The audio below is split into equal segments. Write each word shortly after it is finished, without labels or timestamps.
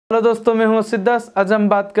Hello दोस्तों, मैं हूं सिद्धार्थ। आज हम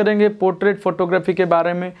बात करेंगे पोर्ट्रेट फोटोग्राफी के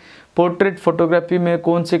बारे में। पोर्ट्रेट फोटोग्राफी में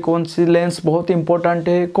कौन सी लेंस बहुत इंपॉर्टेंट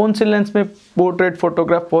है, कौन सी लेंस में पोर्ट्रेट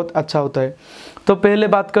फोटोग्राफ बहुत अच्छा होता है। तो पहले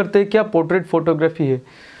बात करते हैं क्या पोर्ट्रेट फोटोग्राफी है।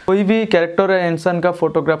 कोई भी कैरेक्टर या इंसान का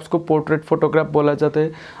फोटोग्राफ्स को पोर्ट्रेट फोटोग्राफ बोला जाता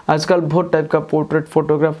है। आजकल बहुत टाइप का पोर्ट्रेट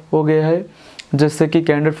फोटोग्राफ हो गया है, जैसे कि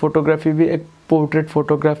कैंडिड फोटोग्राफी भी एक पोर्ट्रेट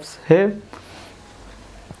फोटोग्राफ्स है।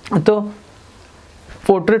 तो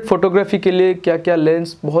पोर्ट्रेट फोटोग्राफी के लिए क्या क्या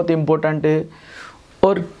लेंस बहुत इंपॉर्टेंट है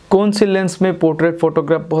और कौन सी लेंस में पोर्ट्रेट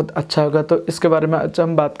फोटोग्राफ बहुत अच्छा होगा, तो इसके बारे में आज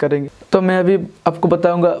हम बात करेंगे। तो मैं अभी आपको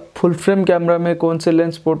बताऊंगा फुल फ्रेम कैमरा में कौन से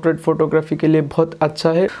लेंस पोर्ट्रेट फोटोग्राफी के लिए बहुत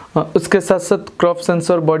अच्छा है। उसके साथ साथ क्रॉप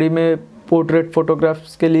सेंसर बॉडी में पोर्ट्रेट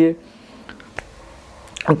फोटोग्राफ्स के लिए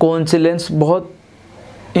कौन सी लेंस बहुत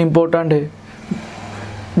इम्पोर्टेंट है।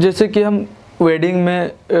 जैसे कि हम वेडिंग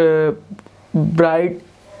में ब्राइड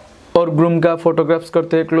और ग्रूम का फोटोग्राफ्स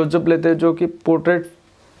करते हैं, क्लोजअप लेते हैं, जो कि पोर्ट्रेट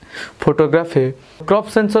फोटोग्राफ है। क्रॉप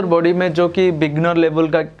सेंसर बॉडी में जो कि बिगनर लेवल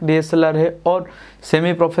का DSLR है और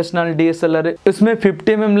सेमी प्रोफेशनल DSLR है, इसमें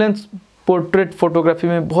 50 mm लेंस पोर्ट्रेट फोटोग्राफी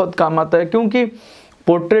में बहुत काम आता है, क्योंकि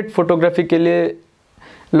पोर्ट्रेट फोटोग्राफी के लिए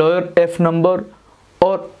लोअर f नंबर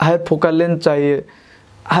और हायर फोकल लेंथ चाहिए।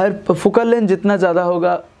 हायर फोकल लेंथ जितना ज़्यादा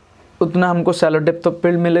होगा उतना हमको शैलो डेप्थ ऑफ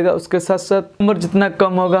फील्ड मिलेगा। उसके साथ साथ नंबर जितना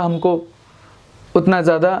कम होगा हमको उतना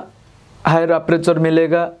ज़्यादा हायर अपर्चर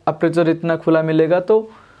मिलेगा। अपर्चर इतना खुला मिलेगा तो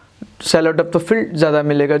शैलो डेप्थ ऑफ फील्ड ज़्यादा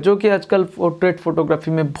मिलेगा, जो कि आजकल पोर्ट्रेट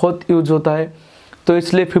फोटोग्राफी में बहुत यूज होता है। तो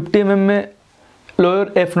इसलिए 50 mm में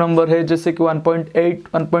लोअर f नंबर है, जैसे कि 1.8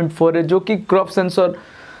 1.4 है, जो कि क्रॉप सेंसर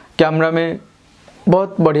कैमरा में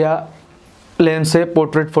बहुत बढ़िया लेंस है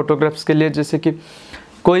पोर्ट्रेट फोटोग्राफ्स के लिए। जैसे कि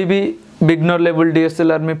कोई भी बिगनर लेवल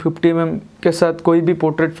DSLR में 50 mm के साथ कोई भी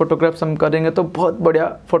पोर्ट्रेट फोटोग्राफ्स हम करेंगे तो बहुत बढ़िया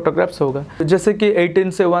फोटोग्राफ्स होगा। जैसे कि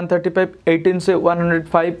 18 से 135, 18 से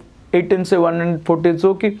 105, 18 से 140,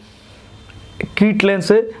 जो कि किट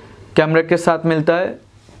लेंस है कैमरा के साथ मिलता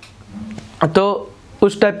है। तो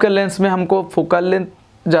उस टाइप के लेंस में हमको फोकल लेंथ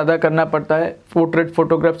ज़्यादा करना पड़ता है पोर्ट्रेट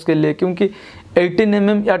फोटोग्राफ्स के लिए, क्योंकि 18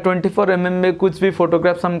 mm या 24 mm में कुछ भी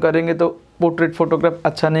फोटोग्राफ्स हम करेंगे तो पोर्ट्रेट फोटोग्राफ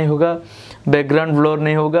अच्छा नहीं होगा, बैकग्राउंड ब्लर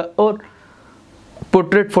नहीं होगा और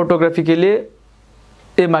पोर्ट्रेट फोटोग्राफी के लिए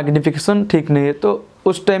ये मैग्निफिकेशन ठीक नहीं है। तो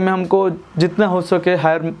उस टाइम में हमको जितना हो सके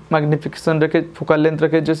हायर मैग्निफिकेशन रखे, फोकल लेंथ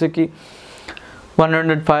रखे, जैसे कि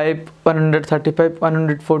 105, 135,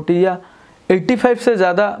 140 या 85 से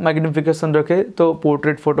ज़्यादा मैग्निफिकेशन रखे तो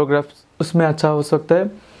पोर्ट्रेट फोटोग्राफ उसमें अच्छा हो सकता है।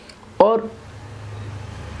 और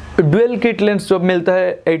डुअल किट लेंस जो मिलता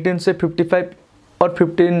है 18 से 55 और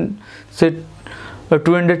 15 से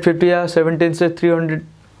 250 या 17 से 300,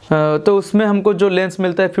 तो उसमें हमको जो लेंस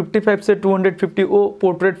मिलता है 55 से 250, वो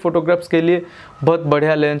पोर्ट्रेट फोटोग्राफ्स के लिए बहुत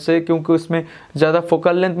बढ़िया लेंस है, क्योंकि उसमें ज़्यादा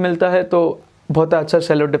फोकल लेंथ मिलता है तो बहुत अच्छा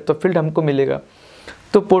शैलो डेप्थ ऑफ फील्ड हमको मिलेगा।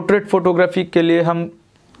 तो पोर्ट्रेट फोटोग्राफी के लिए हम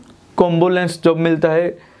कॉम्बो लेंस जो मिलता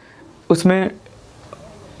है उसमें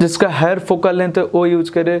जिसका हायर फोकल लेंथ है वो यूज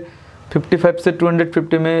करें। 55 से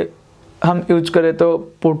 250 में हम यूज करें तो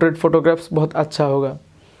पोर्ट्रेट फोटोग्राफ्स बहुत अच्छा होगा।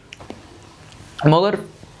 मगर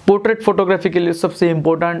पोर्ट्रेट फोटोग्राफी के लिए सबसे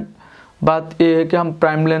इम्पोर्टेंट बात यह है कि हम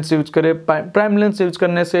प्राइम लेंस यूज करें। प्राइम लेंस यूज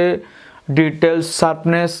करने से डिटेल्स,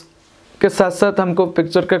 शार्पनेस के साथ साथ हमको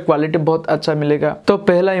पिक्चर का क्वालिटी बहुत अच्छा मिलेगा। तो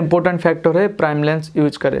पहला इम्पोर्टेंट फैक्टर है प्राइम लेंस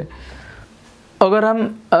यूज करें। अगर हम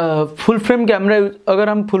फुल फ्रेम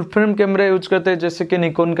कैमरा यूज करते हैं, जैसे कि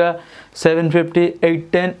निकॉन का 750,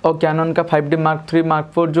 810 और कैनन का 5D Mark III,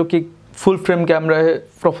 Mark IV, जो कि फुल फ्रेम कैमरा है,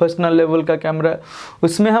 प्रोफेशनल लेवल का कैमरा है,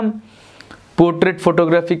 उसमें हम पोर्ट्रेट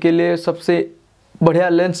फोटोग्राफी के लिए सबसे बढ़िया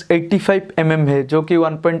लेंस 85 mm है, जो कि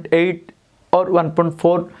 1.8 और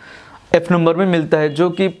 1.4 f नंबर में मिलता है, जो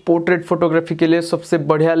कि पोर्ट्रेट फोटोग्राफी के लिए सबसे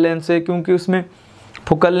बढ़िया लेंस है, क्योंकि उसमें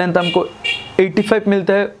फोकल लेंथ हमको 85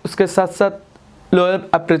 मिलता है, उसके साथ साथ लोअर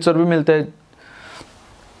अपर्चर भी मिलता है।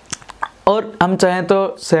 और हम चाहें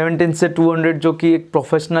तो 17 से 200, जो कि एक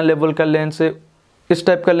प्रोफेशनल लेवल का लेंस है, इस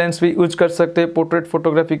टाइप का लेंस भी यूज कर सकते हैं पोर्ट्रेट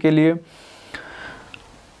फोटोग्राफी के लिए।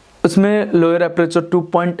 उसमें लोअर अपर्चर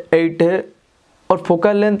 2.8 है और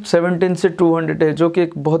फोकल लेंथ 17 से 200 है, जो कि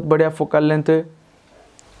एक बहुत बढ़िया फोकल लेंथ है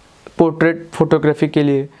पोर्ट्रेट फोटोग्राफी के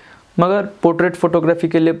लिए। मगर पोर्ट्रेट फोटोग्राफी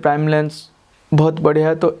के लिए प्राइम लेंस बहुत बढ़िया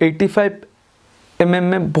है, तो 85 mm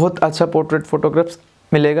में बहुत अच्छा पोर्ट्रेट फोटोग्राफ्स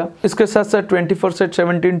मिलेगा। इसके साथ साथ 24 से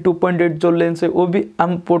 17 2.8 जो लेंस है वो भी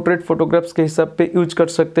हम पोर्ट्रेट फोटोग्राफ्स के हिसाब पे यूज कर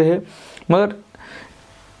सकते हैं। मगर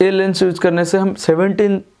ये लेंस यूज करने से हम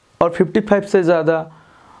 17 और 55 से ज़्यादा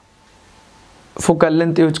फोकल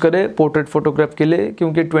लेंथ यूज करें पोर्ट्रेट फोटोग्राफ के लिए,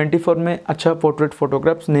 क्योंकि 24 में अच्छा पोर्ट्रेट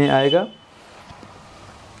फोटोग्राफ्स नहीं आएगा।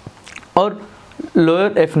 और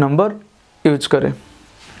लोअर f नंबर यूज करें।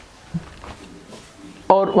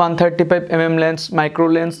 और 135 mm लेंस, माइक्रो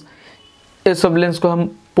लेंस, ये सब लेंस को हम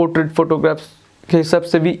पोर्ट्रेट फोटोग्राफ्स के हिसाब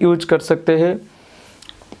से भी यूज कर सकते हैं।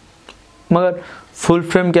 मगर फुल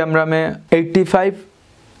फ्रेम कैमरा में 85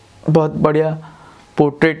 बहुत बढ़िया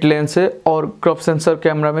पोर्ट्रेट लेंस है और क्रॉप सेंसर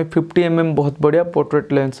कैमरा में 50 mm बहुत बढ़िया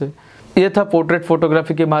पोर्ट्रेट लेंस है। ये था पोर्ट्रेट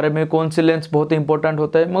फोटोग्राफी के बारे में, कौन सी लेंस बहुत इंपॉर्टेंट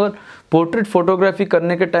होता है। मगर पोर्ट्रेट फोटोग्राफी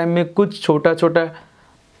करने के टाइम में कुछ छोटा छोटा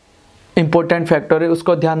इम्पोर्टेंट फैक्टर है,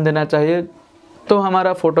 उसको ध्यान देना चाहिए, तो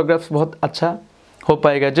हमारा फोटोग्राफ्स बहुत अच्छा हो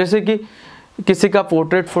पाएगा। जैसे कि किसी का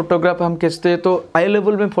पोर्ट्रेट फोटोग्राफ हम खींचते हैं तो आई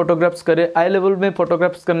लेवल में फ़ोटोग्राफ्स करें। आई लेवल में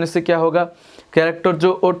फ़ोटोग्राफ्स करने से क्या होगा, कैरेक्टर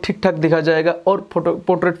जो और ठीक ठाक दिखा जाएगा और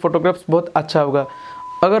पोर्ट्रेट फोटोग्राफ्स बहुत अच्छा होगा।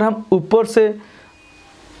 अगर हम ऊपर से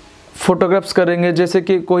फोटोग्राफ्स करेंगे, जैसे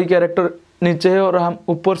कि कोई कैरेक्टर नीचे है और हम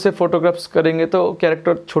ऊपर से फोटोग्राफ्स करेंगे तो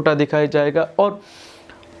कैरेक्टर छोटा दिखाई जाएगा, और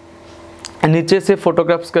नीचे से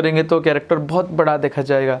फोटोग्राफ्स करेंगे तो कैरेक्टर बहुत बड़ा देखा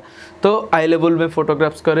जाएगा। तो आई लेवल में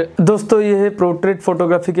फोटोग्राफ्स करें। दोस्तों, ये है पोर्ट्रेट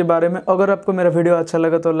फोटोग्राफी के बारे में। अगर आपको मेरा वीडियो अच्छा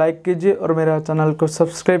लगा तो लाइक कीजिए और मेरा चैनल को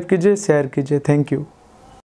सब्सक्राइब कीजिए, शेयर कीजिए। Thank you.